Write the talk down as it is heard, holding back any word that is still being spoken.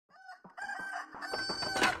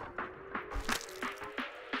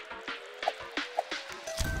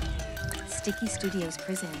Sticky Studios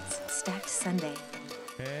presents Stacked Sunday.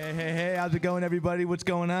 Hey, how's it going, everybody? What's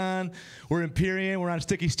going on? We're Empyrean. We're on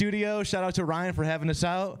Sticky Studio. Shout out to Ryan for having us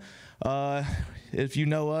out. If you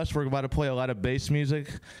know us, we're about to play a lot of bass music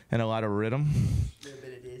and a lot of rhythm. A little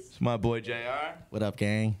bit of this. It's my boy, JR. What up,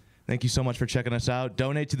 gang? Thank you so much for checking us out.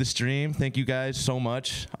 Donate to the stream. Thank you guys so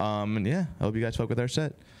much. And yeah, I hope you guys fuck with our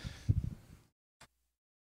set.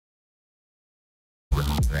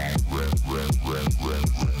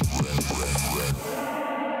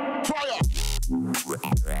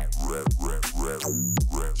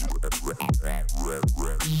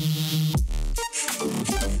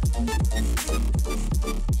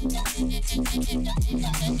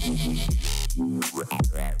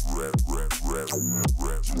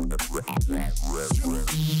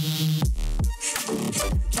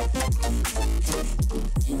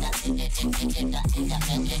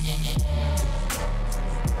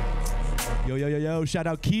 Yo, shout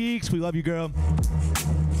out Keeks. We love you, girl.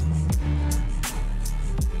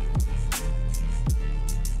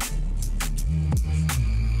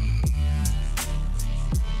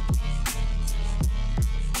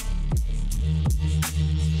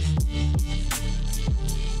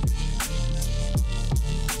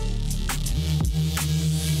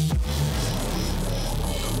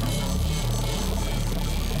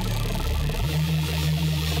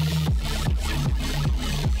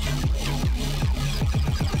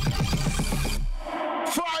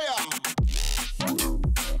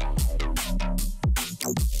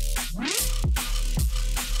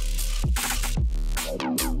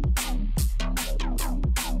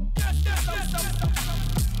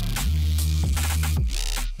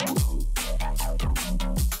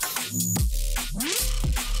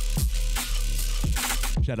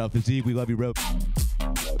 Shout out Physique, we love you, bro.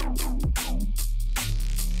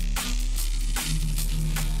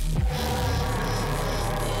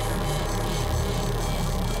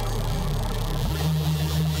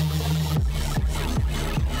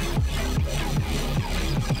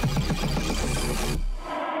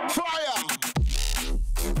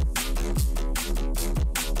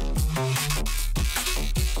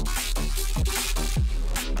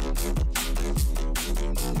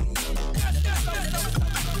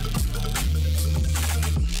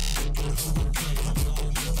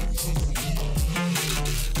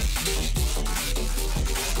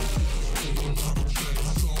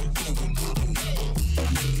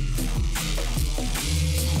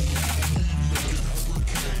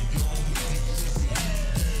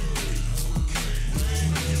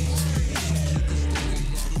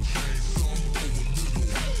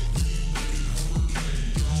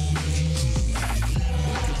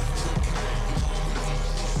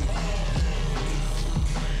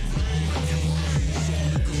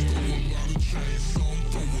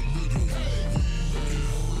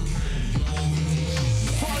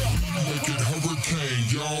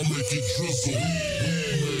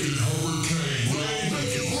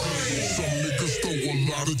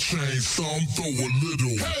 Some throw a little.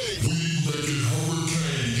 We make it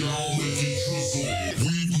hurricane, y'all make it drizzle.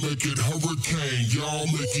 We make it hurricane, y'all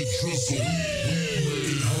make it drizzle. We make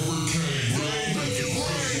it hurricane, y'all make it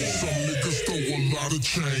rain. Some niggas throw a lot of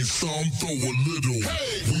change, some throw a little.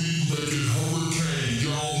 We make it hurricane,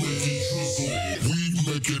 y'all make it drizzle. We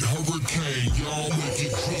make it hurricane, y'all make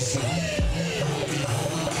it drizzle.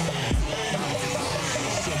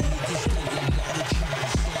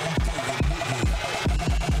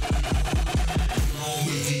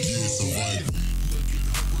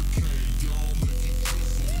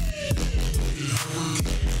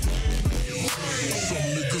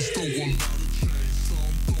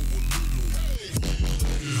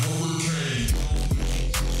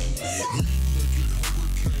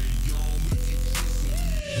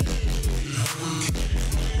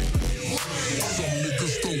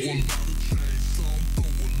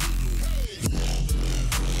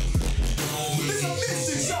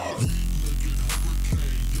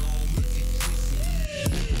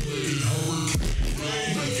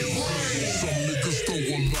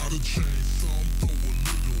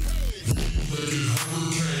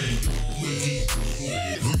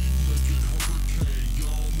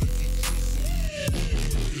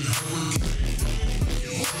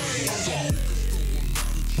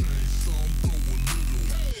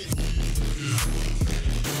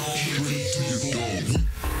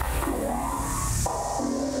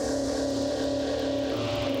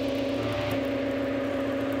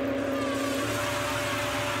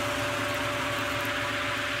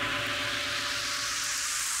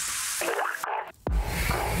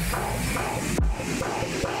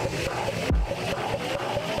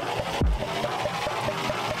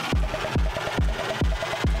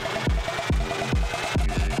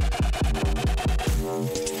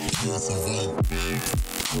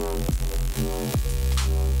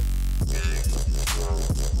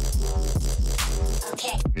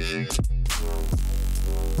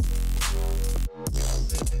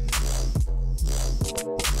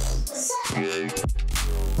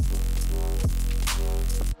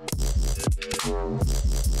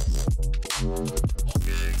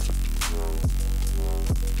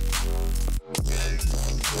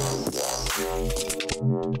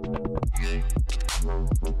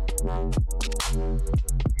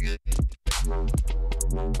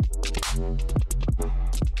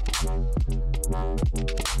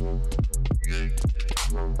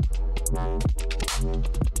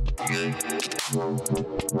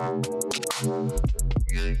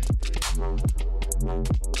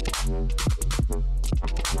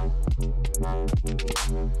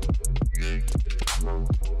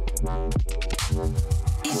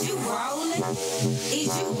 Is you rolling? Is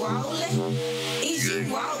you rolling? Is you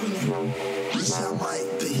rolling? Wish I might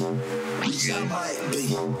be. Wish I might be.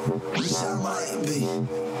 Wish I might be.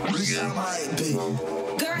 Wish I might be.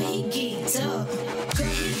 Girl, he geeked up. Girl,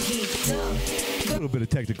 he geeked up. A little bit of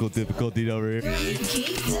technical difficulty over here. Girl, he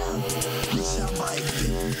geeked up. Wish I might be.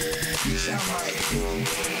 Wish I might be.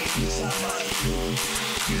 Wish I might be.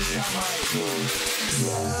 Wish I might be.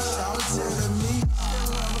 Yeah, I was telling me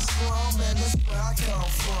I'm a strong man, that's where I come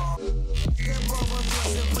from. Get broke my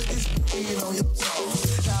push and put this beat on your toes.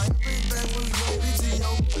 Now everything was ready till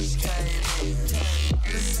your push came in. At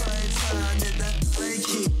the same time that thing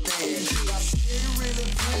kicked in. I see it really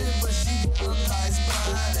pretty, but she got a nice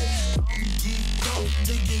body. I'm geeked up,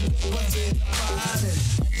 thinking what's it body.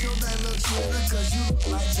 Your man looks better cause you look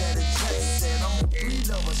like Janet Jackson. I'm 3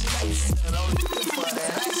 double stacks and I'm looking for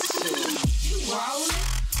that action. You rollin'?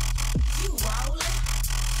 You rollin'?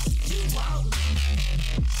 You rollin'?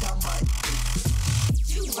 I might be.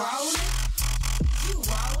 You rollin'? You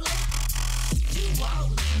rollin'? You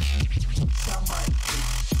rollin'? I might be.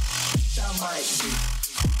 I might be.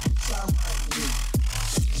 I might be.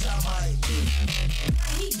 I might be.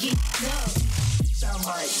 He geeked up. I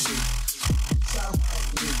might be. I might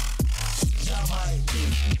be. I might be.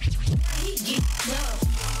 He geeked up.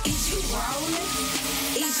 Is you rollin'?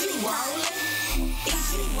 Is you rollin'? Is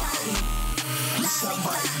you rollin'? Yes, I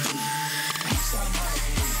might be. Yes, I might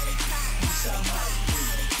be. Yes, I might be.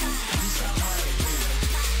 Yes, I might be.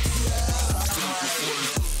 Yeah, I might be.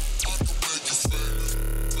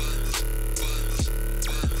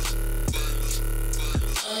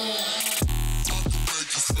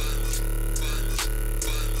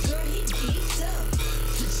 Girl, he geeked up.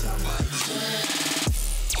 Yes, I might be.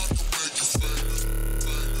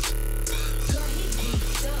 Girl, he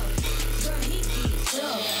geeked up. Girl, he geeked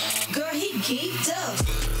up. Girl, he geeked up.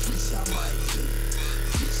 Yes, I might be.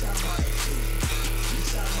 Yes, I might be.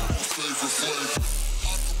 Yes, I might be.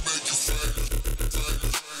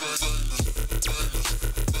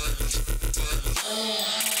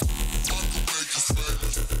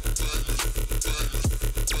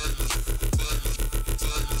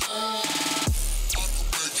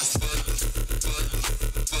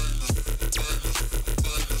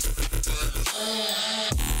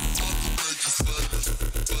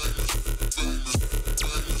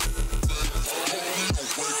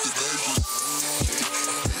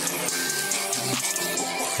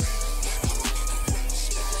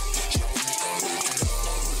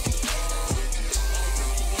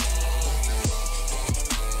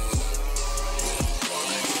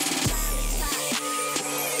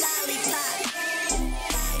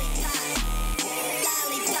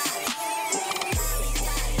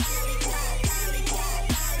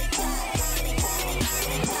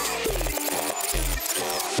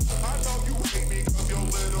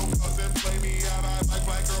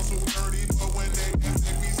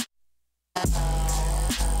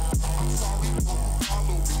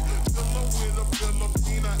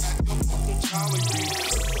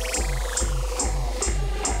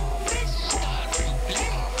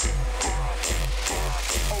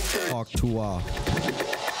 Toi.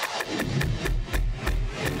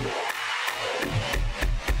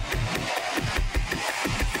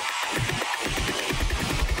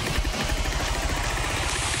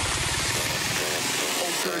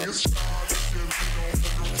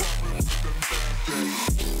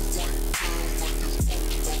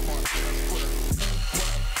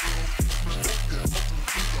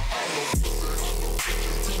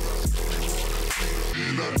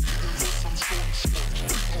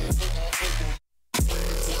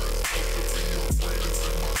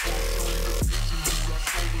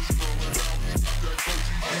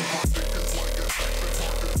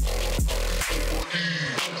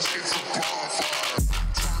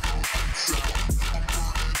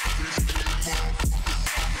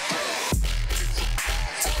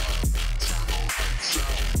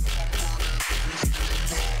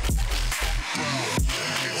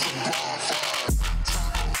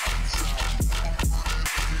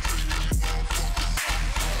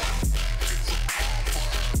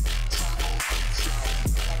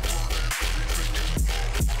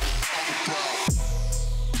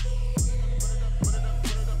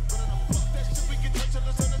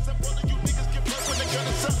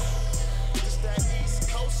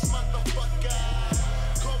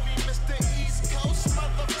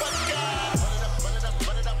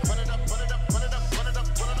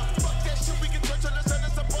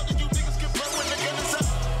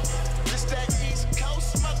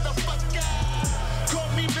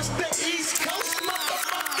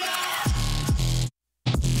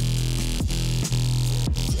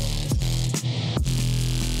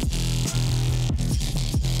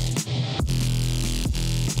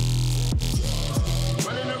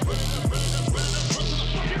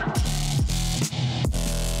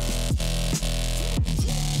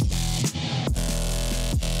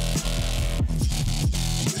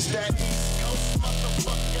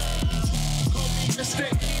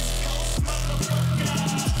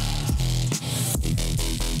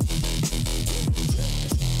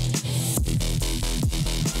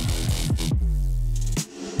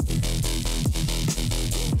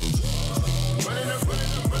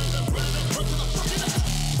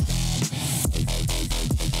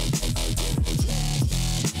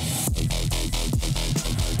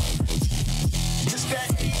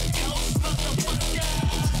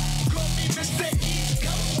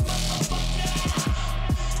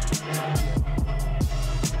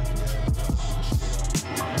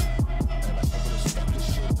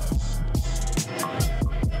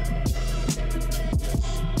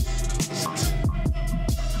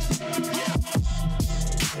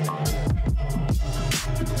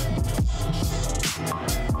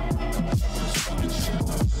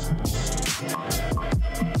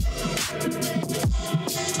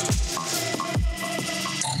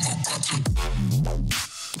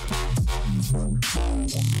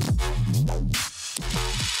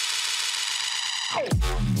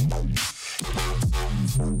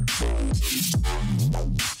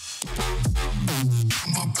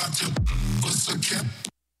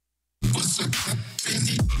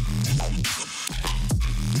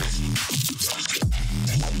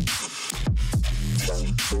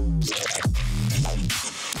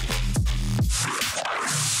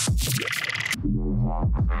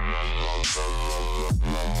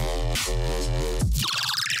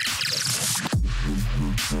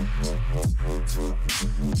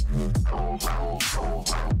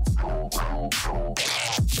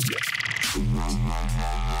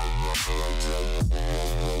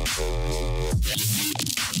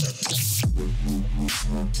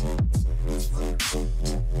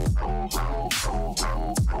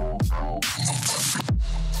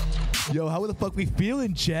 Yo, how the fuck we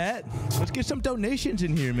feeling, chat? Let's get some donations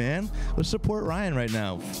in here, man. Let's support Ryan right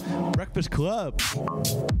now. Brkfst Klub.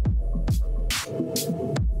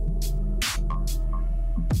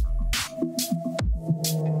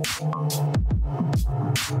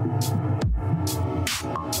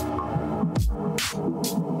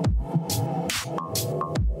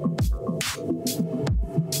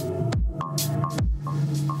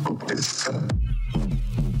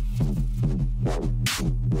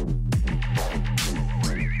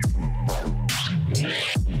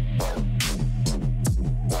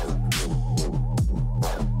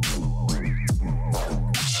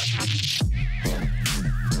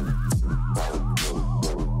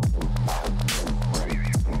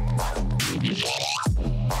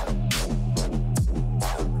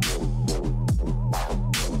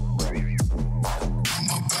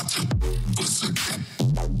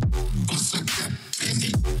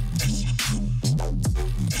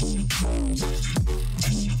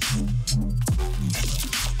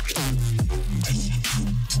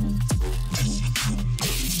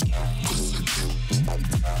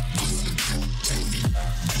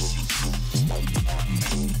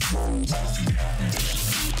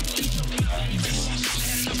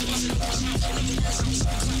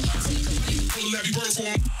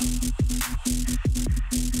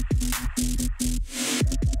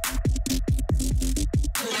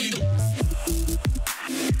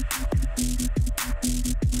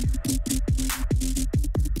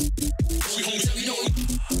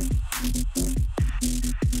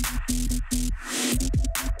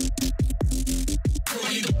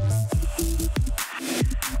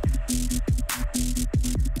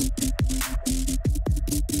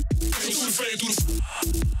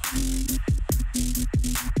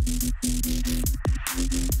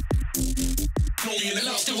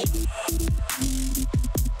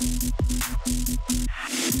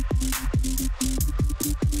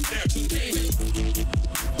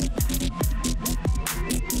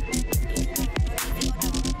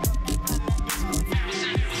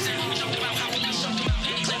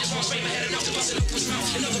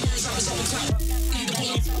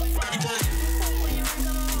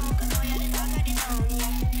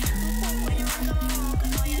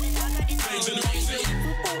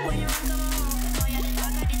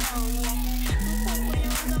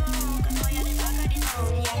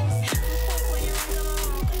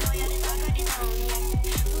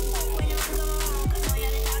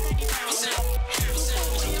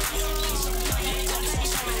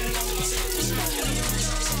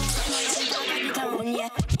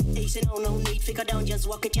 Just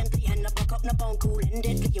walk it gently and not buck up, no bone, cool and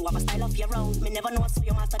deadly. You have a style of your own. Me never know, so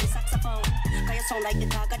you master the saxophone. Cause you sound like the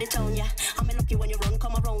talk of the town, yeah. I'm lucky when you run,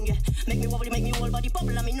 come around, yeah. Make me wobbly, make me whole body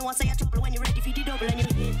bubble. I mean, no one say a trouble when you're ready for the double and you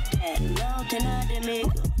hit that. Nothing of the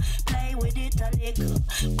make play with it a little.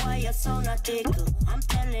 Why you sound a tickle? I'm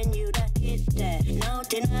telling you that hit that.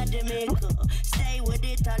 Nothing of the make stay with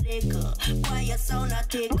it a little. Why you sound a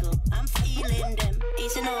tickle? I'm feeling them.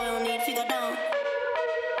 Easy now, no need figure down.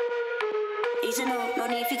 Easy now, no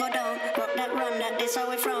need to go down. Rock that run, that this how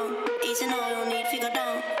we from. Easy now, no need to go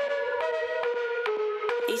down.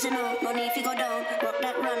 Easy now, no need to go down. Rock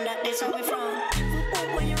that run, that this how we from.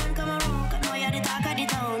 When you run, come around, cause know you're the talk of the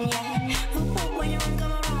town, yeah. When you run,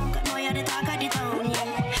 come around, cause know you're the talk of the town, yeah.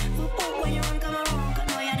 When you run, come around, cause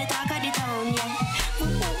know you're the talk of the town, yeah.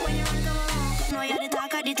 When you run, come around, cause know you're the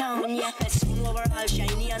talk of the town, yeah. Best thing overall,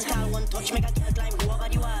 shiny and tall, one touch, make a girl climb, go over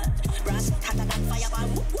the wall. Brass hotter than fireball,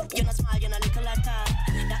 whoop whoop. You're not small, you're not little at all.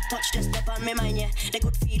 That touch just step on me mind, yeah. The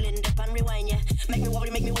good feeling, step and rewind, yeah. Make me wobbly,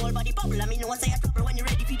 make me whole body bubble. I mean, no one say a trouble when you're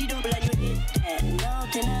ready for the double and you hit that.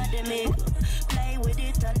 Nothing of the make play with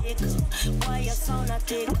it a little. Why you sound a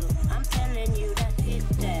tickle? I'm telling you that hit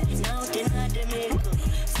that. Nothing of the make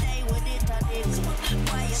stay with it a little.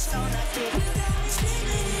 Why you sound a tickle?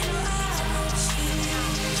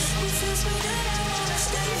 It feels so good, I wanna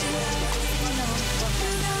stay.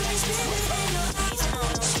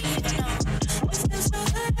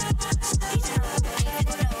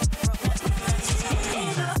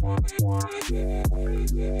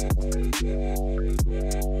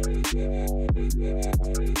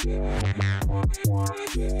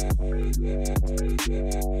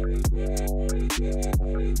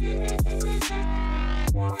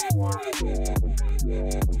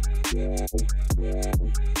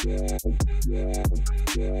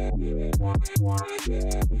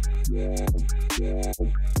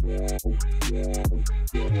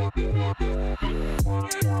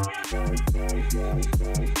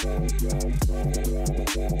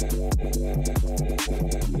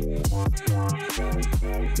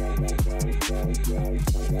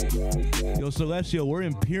 Yo, Celestial, we're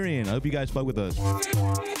Empyrean. I hope you guys fuck with us. I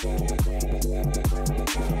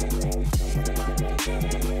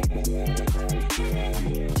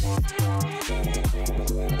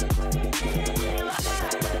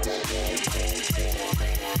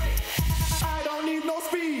don't need no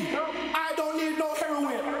speed. I don't need no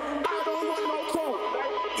heroin. I don't want no coke.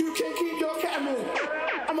 You can keep your ketamine.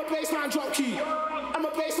 I'm a baseline drum key. I'm a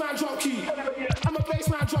baseline drum key. I'm a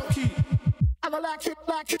baseline drum key. And I like it,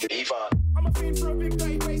 like it. I'm a fiend for a big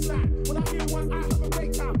dirty baseline. When I hear one, I have a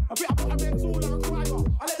great time. I bet I put a mental I require.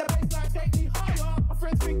 I let the baseline take me higher. My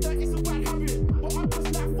friends think that it's a bad habit, but I'm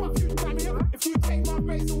just like, fuck you, damn it. If you take my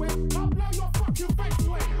bass away, I'll blow your fucking face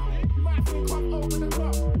away. You might think I'm over the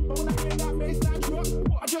club, but when I hear that baseline drop,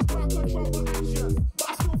 I just can't control my actions, but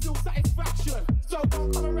I still feel satisfaction. So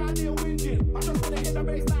don't come around here whinging. I just wanna hear the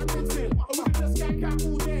baseline rinsing, or we can just skank out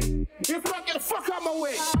all day. If not, get the fuck out my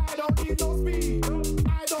way. I don't need no speed. I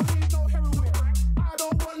don't need no heroin. I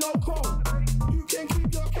don't want no coke. You can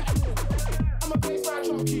keep your ketamine. I'm a baseline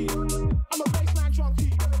junkie. I'm a baseline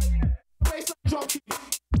junkie. Baseline junkie.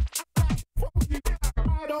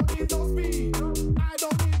 I don't need no speed. I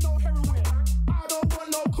don't need no heroin. I don't want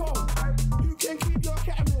no coke. You can keep your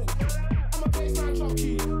ketamine. I'm a baseline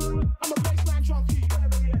junkie. I'm a baseline junkie.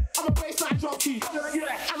 I'm a baseline junkie.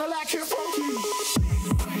 And I like it funky.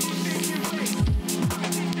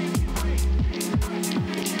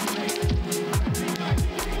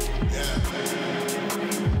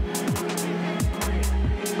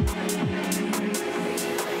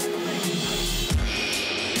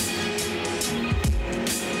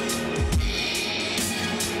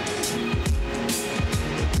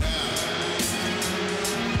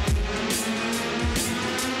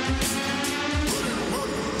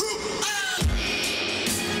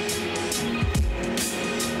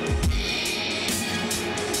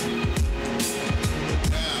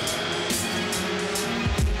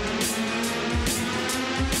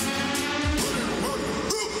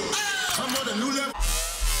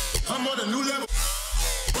 I'm on a new level.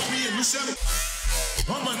 Put me in new 7.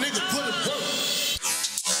 All my niggas put it work.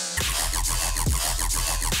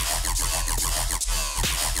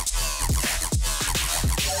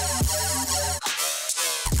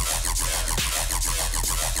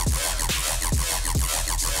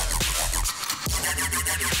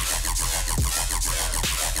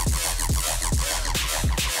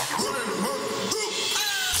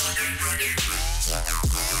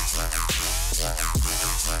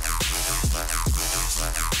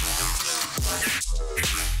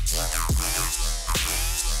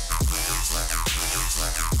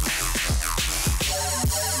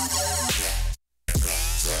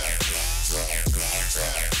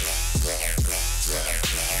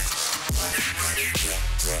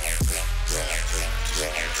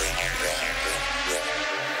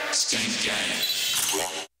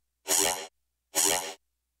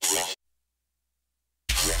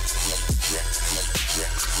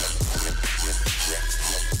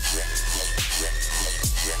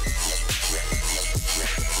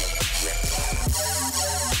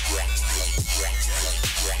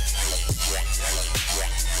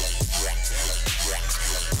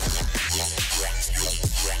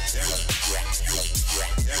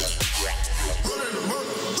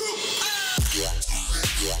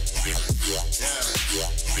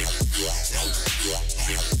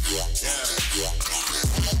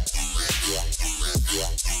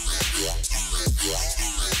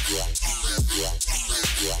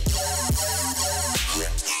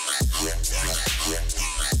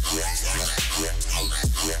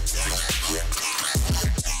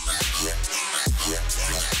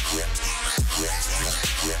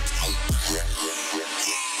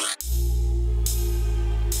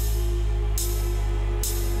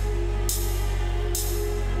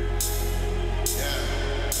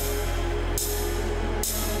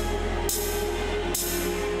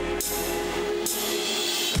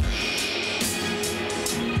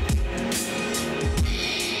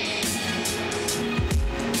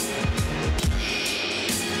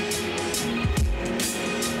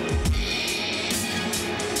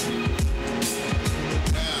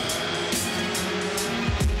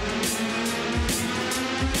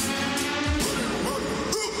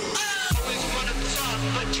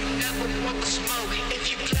 never want the smoke. If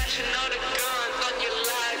you clash another gun on your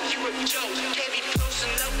life, you a joke. Can't be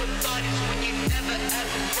posting up with bodies when you never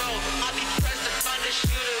ever roll. I'll be pressed to find a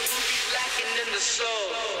shooter who be lacking in the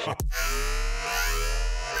soul.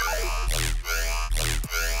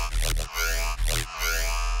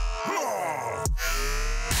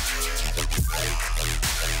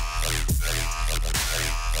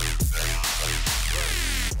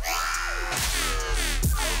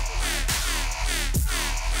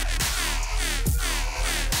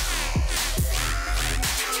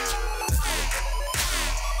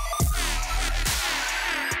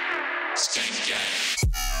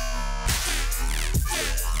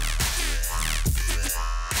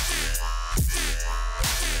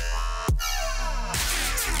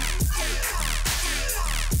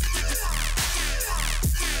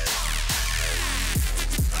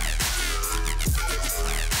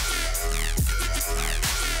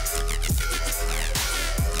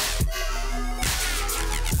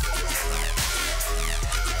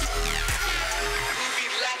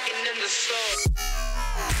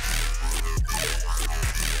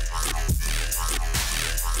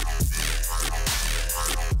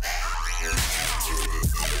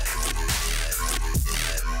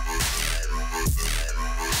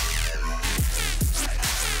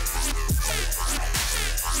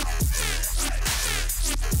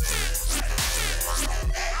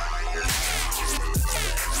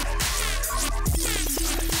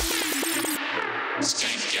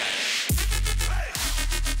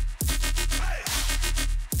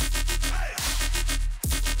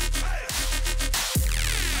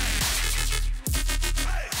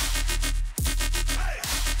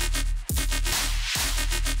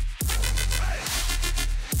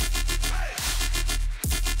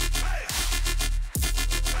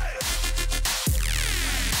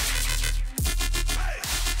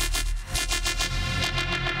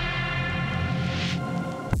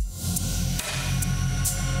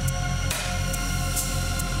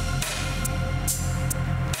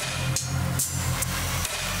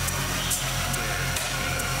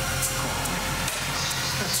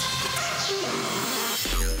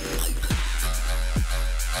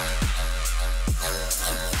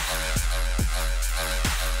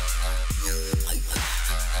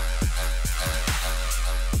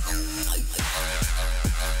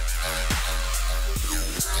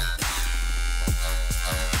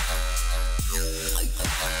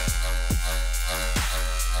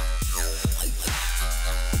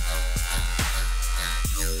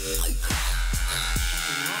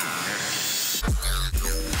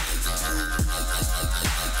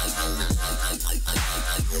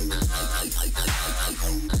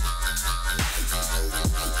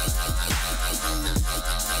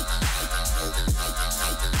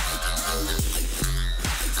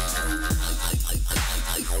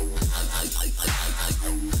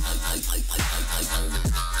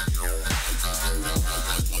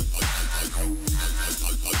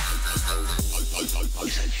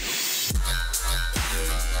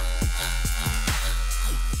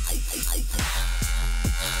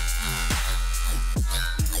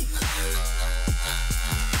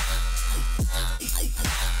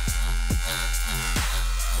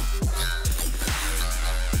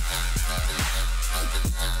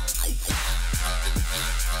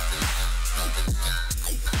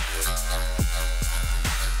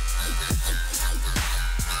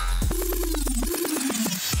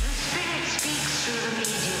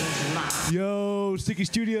 Yo, Sticky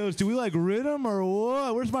Studios, do we like Riddim or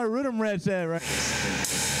what? Where's my Riddim rats at, right? The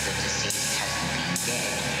deceased has been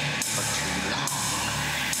dead for too long.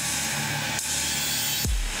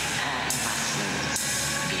 I mustn't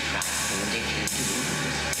be frightened if you do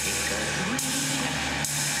pick a dream.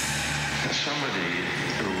 Somebody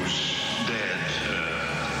who's dead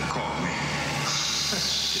called me.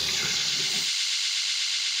 That's interesting.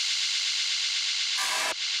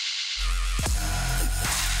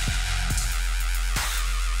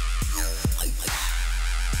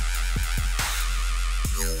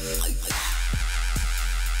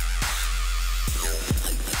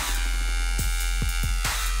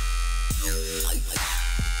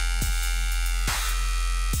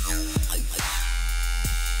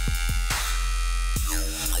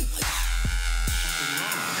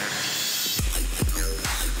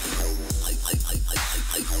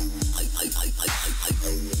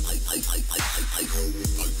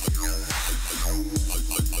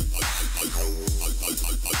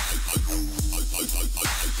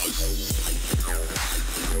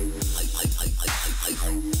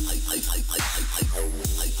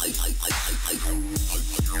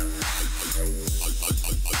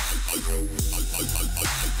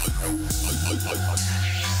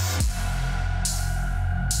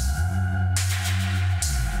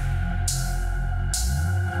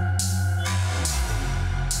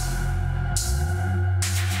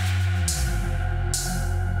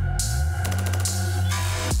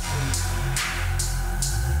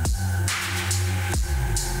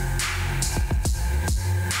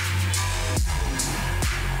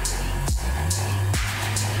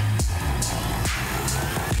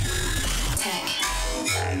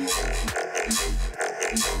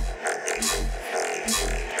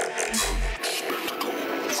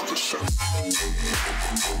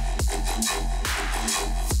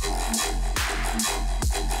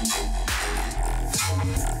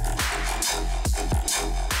 Pass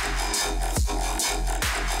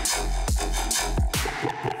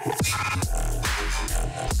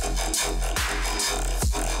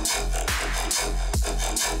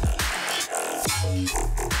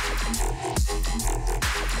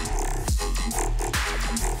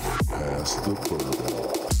the ball.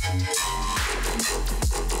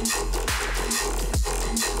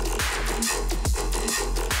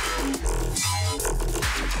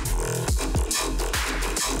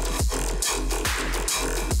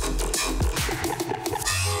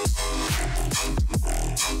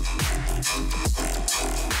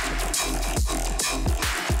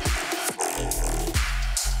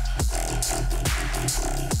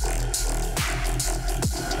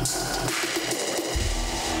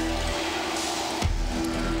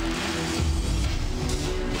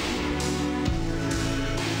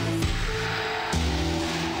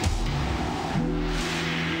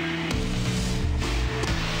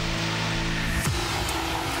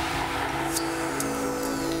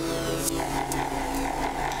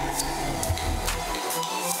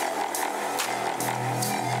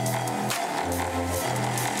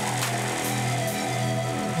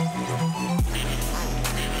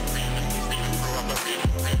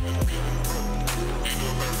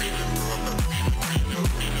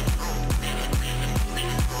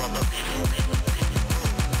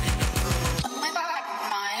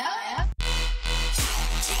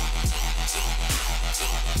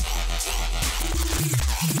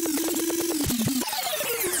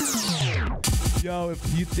 Yo,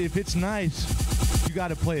 if it's nice, you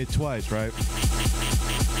gotta play it twice, right?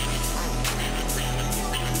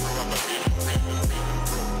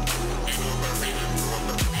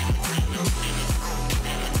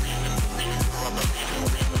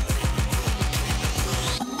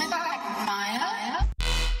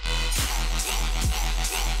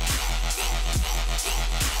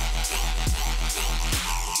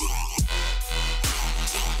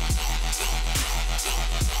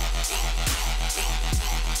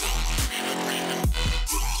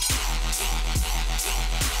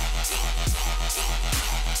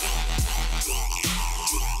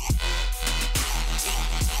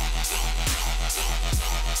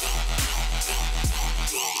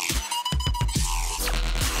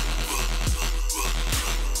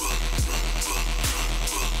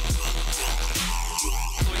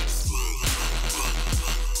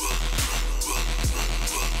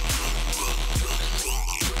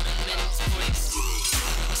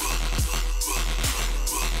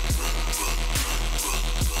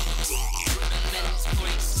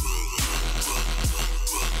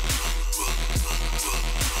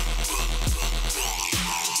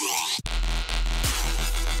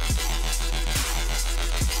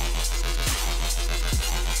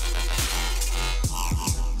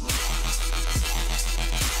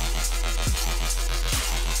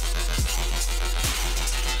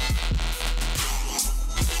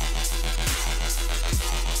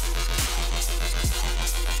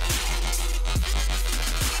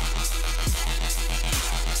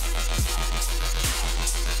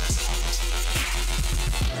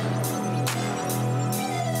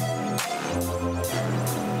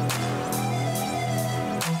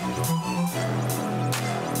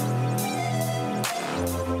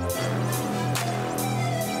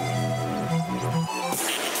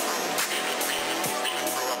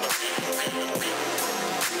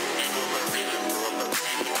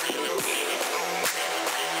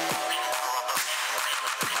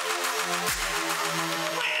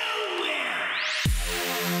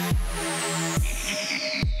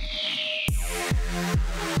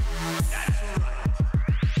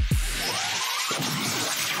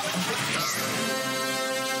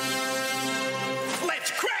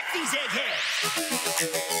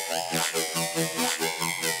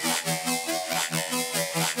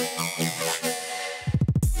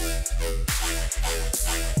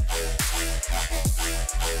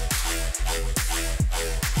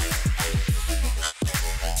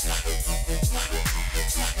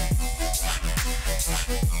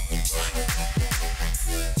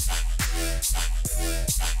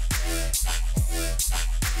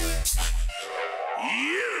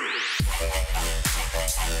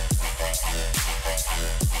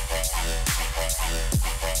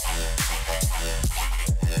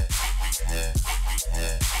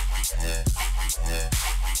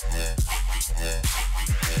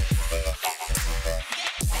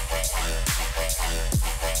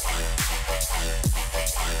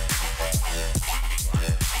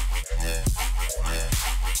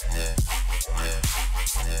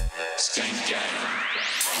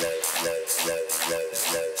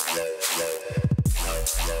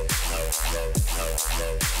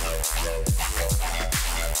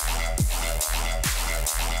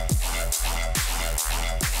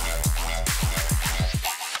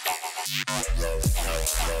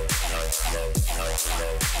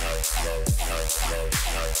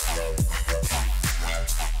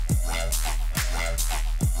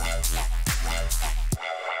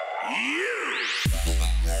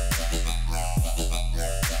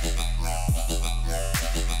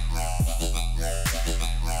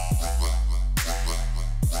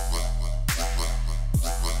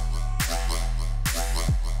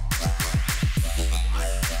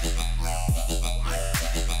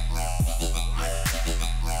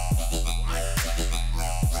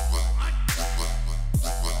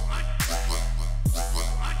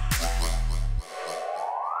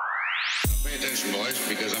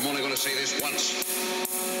 Because I'm only going to say this once.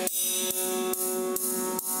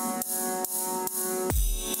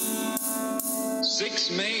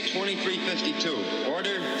 6 May 2352.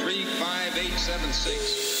 Order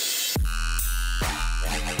 35876.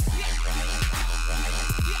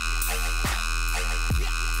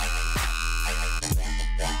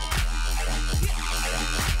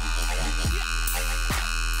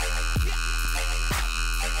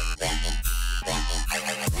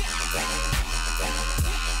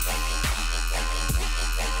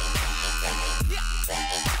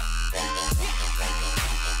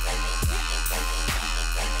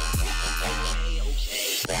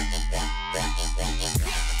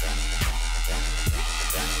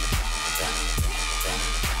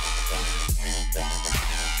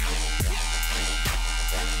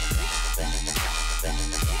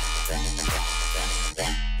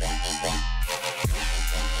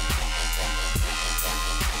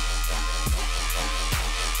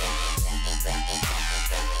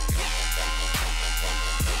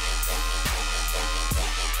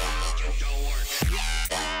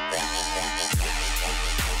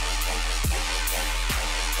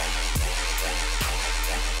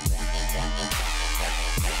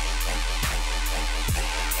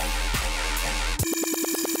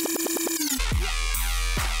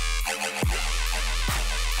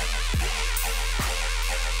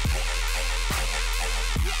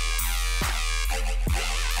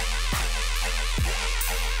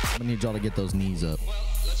 I need y'all to get those knees up. Well,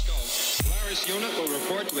 let's go. Polaris unit will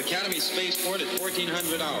report to Academy Spaceport at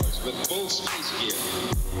 1400 hours with full space gear.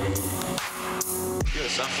 You're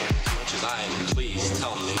suffering as much as I am. Please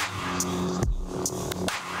tell me.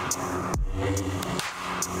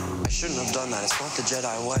 I shouldn't have done that. It's not the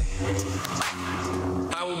Jedi way.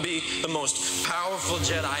 I will be the most powerful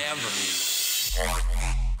Jedi ever.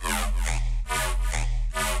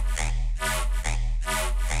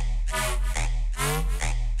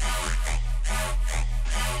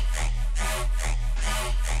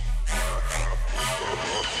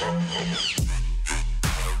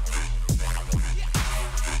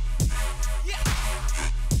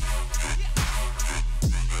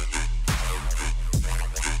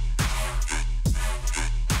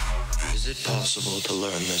 Is it possible to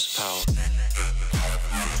learn this power?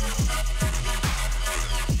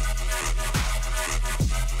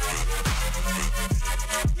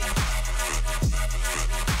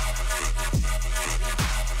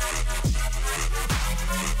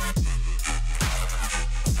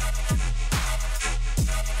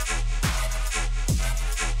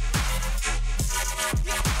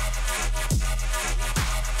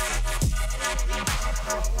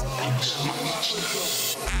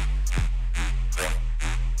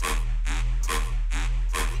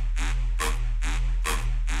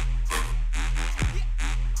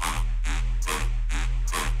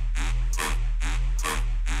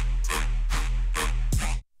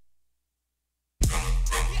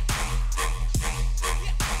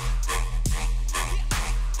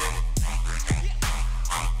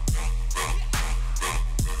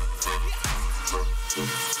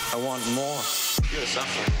 I want more. You're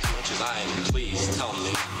suffering as much as I am. Please tell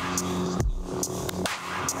me.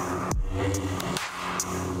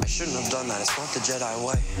 I shouldn't have done that. It's not the Jedi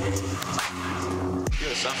way.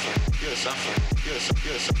 You're suffering. You're suffering. You're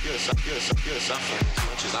suffering as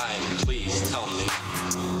much as I am. Please tell me.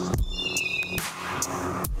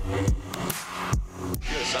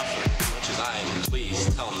 You're suffering as much as I am.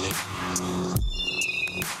 Please tell me.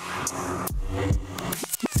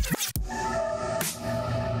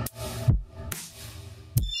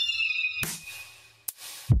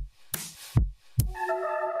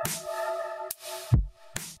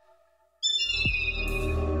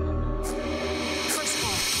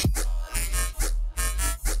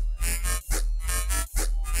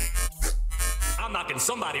 I'm knocking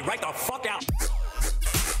somebody right the fuck out.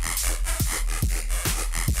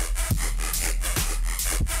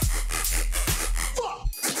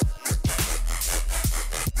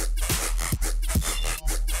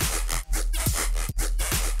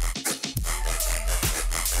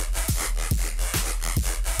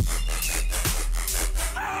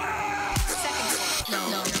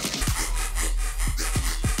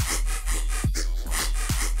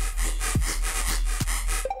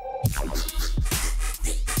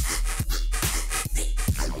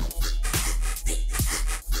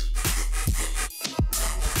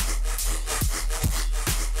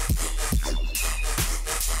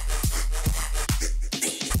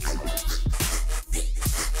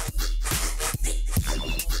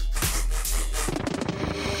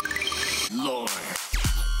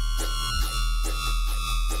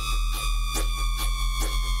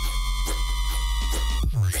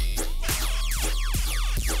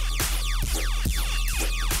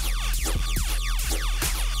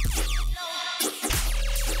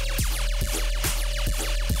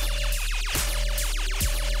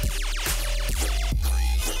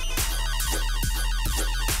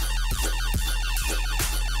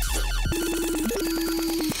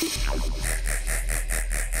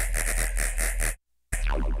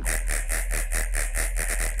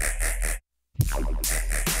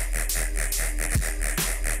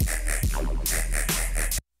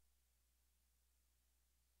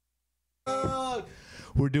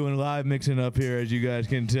 We're doing live mixing up here, as you guys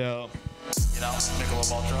can tell. You know,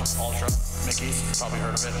 Michelob Ultra, Mickey's, probably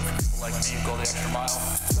heard of it. People like me who go the extra mile.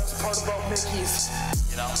 That's part about Mickey's.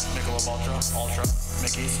 You know, Michelob Ultra,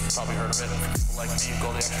 Mickey's, probably heard of it. People like me who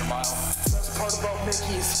go the extra mile. That's part about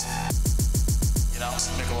Mickey's. You know,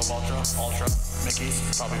 Michelob Ultra, Mickey's,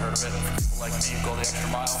 probably heard of it. People like me who go the extra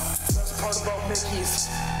mile. That's part about Mickey's.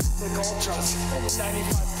 Mick Ultras, only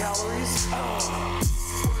 95 calories.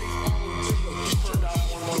 Turned out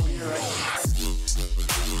one more beer, right?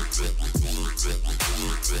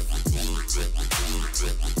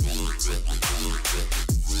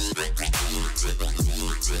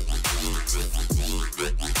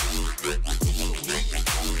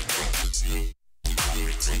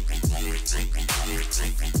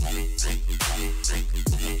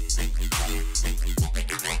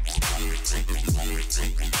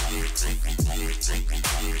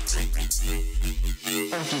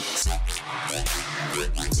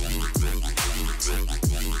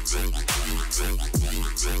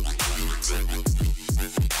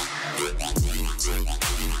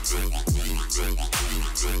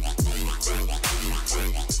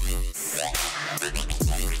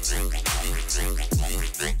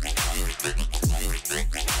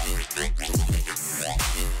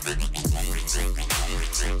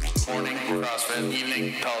 Morning, CrossFit,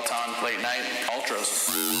 evening, Peloton, late night, ultras.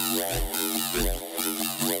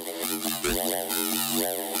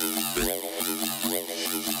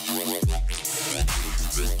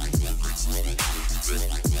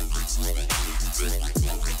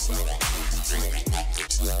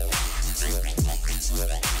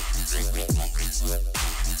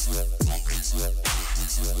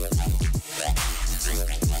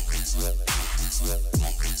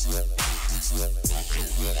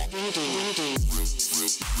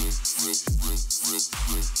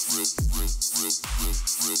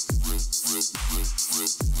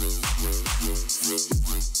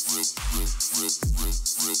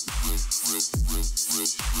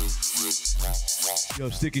 Yo,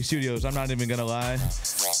 Sticky Studios, I'm not even gonna lie.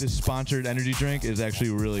 This sponsored energy drink is actually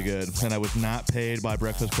really good, and I was not paid by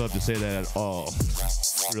Brkfst Klub to say that at all.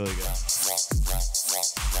 Really good.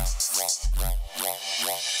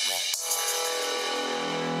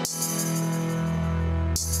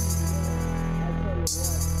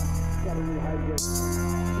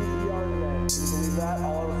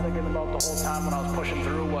 All I was thinking about the whole time when I was pushing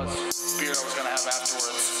through was beer I was gonna have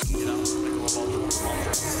afterwards. You know, Michelob Ultra,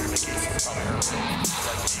 Mickey's, probably heard of it.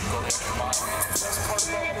 Like you go the extra mile. That's part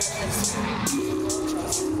about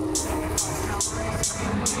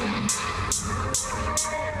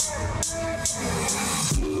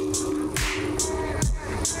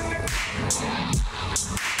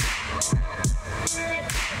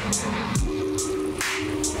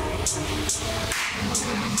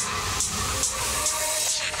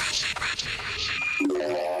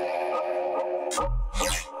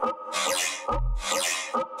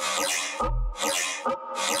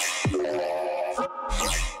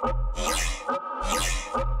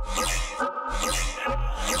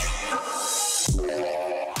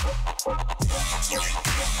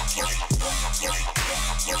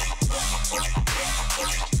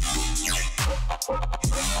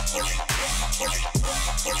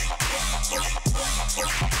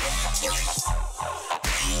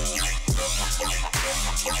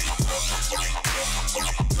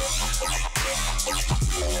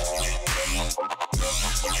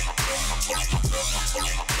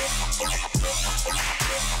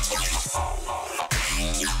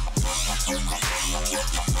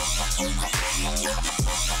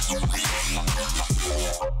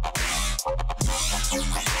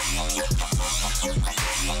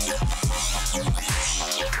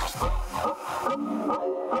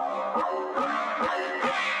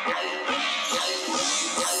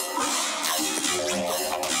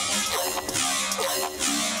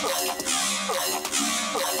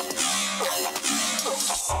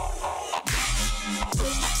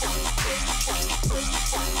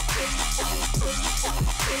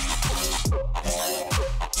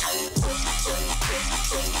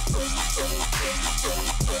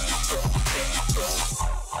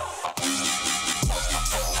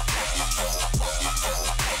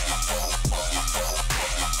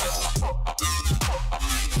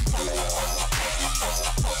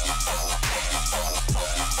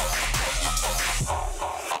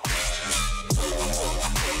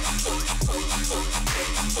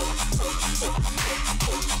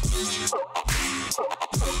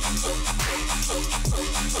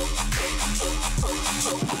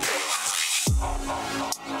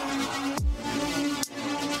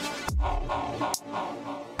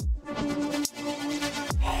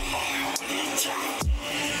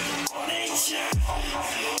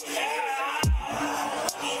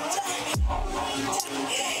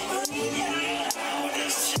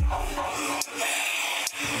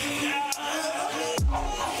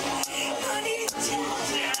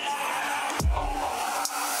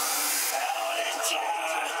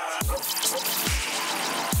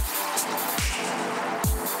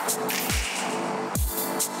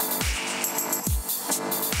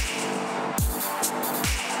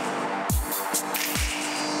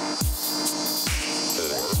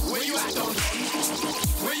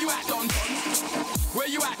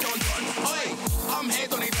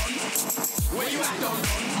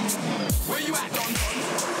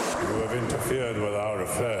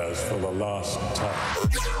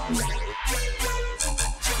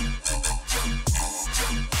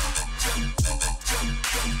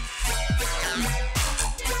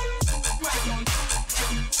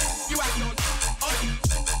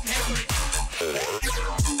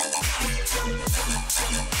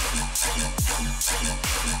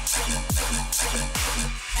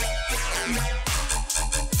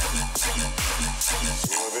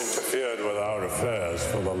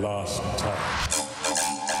last time.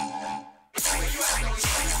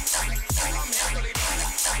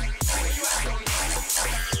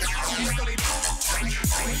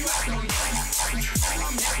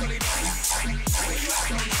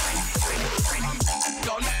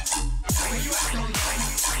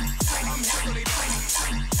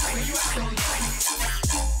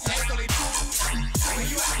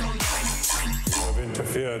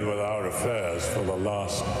 Interfered with our affairs for the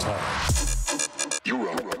last time. You're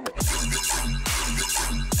wrong.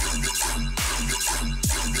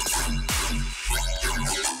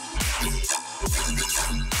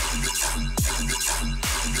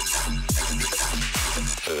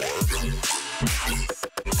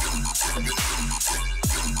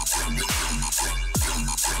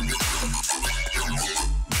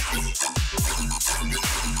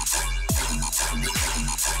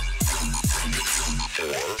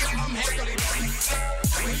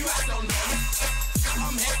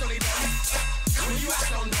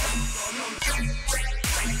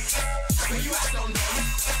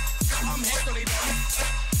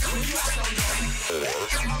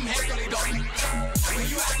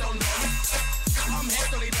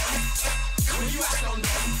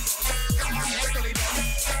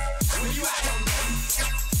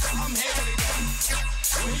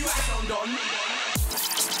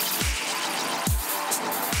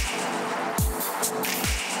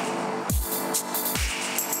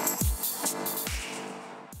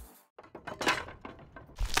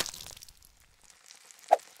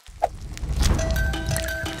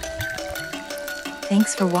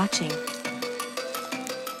 Thanks for watching.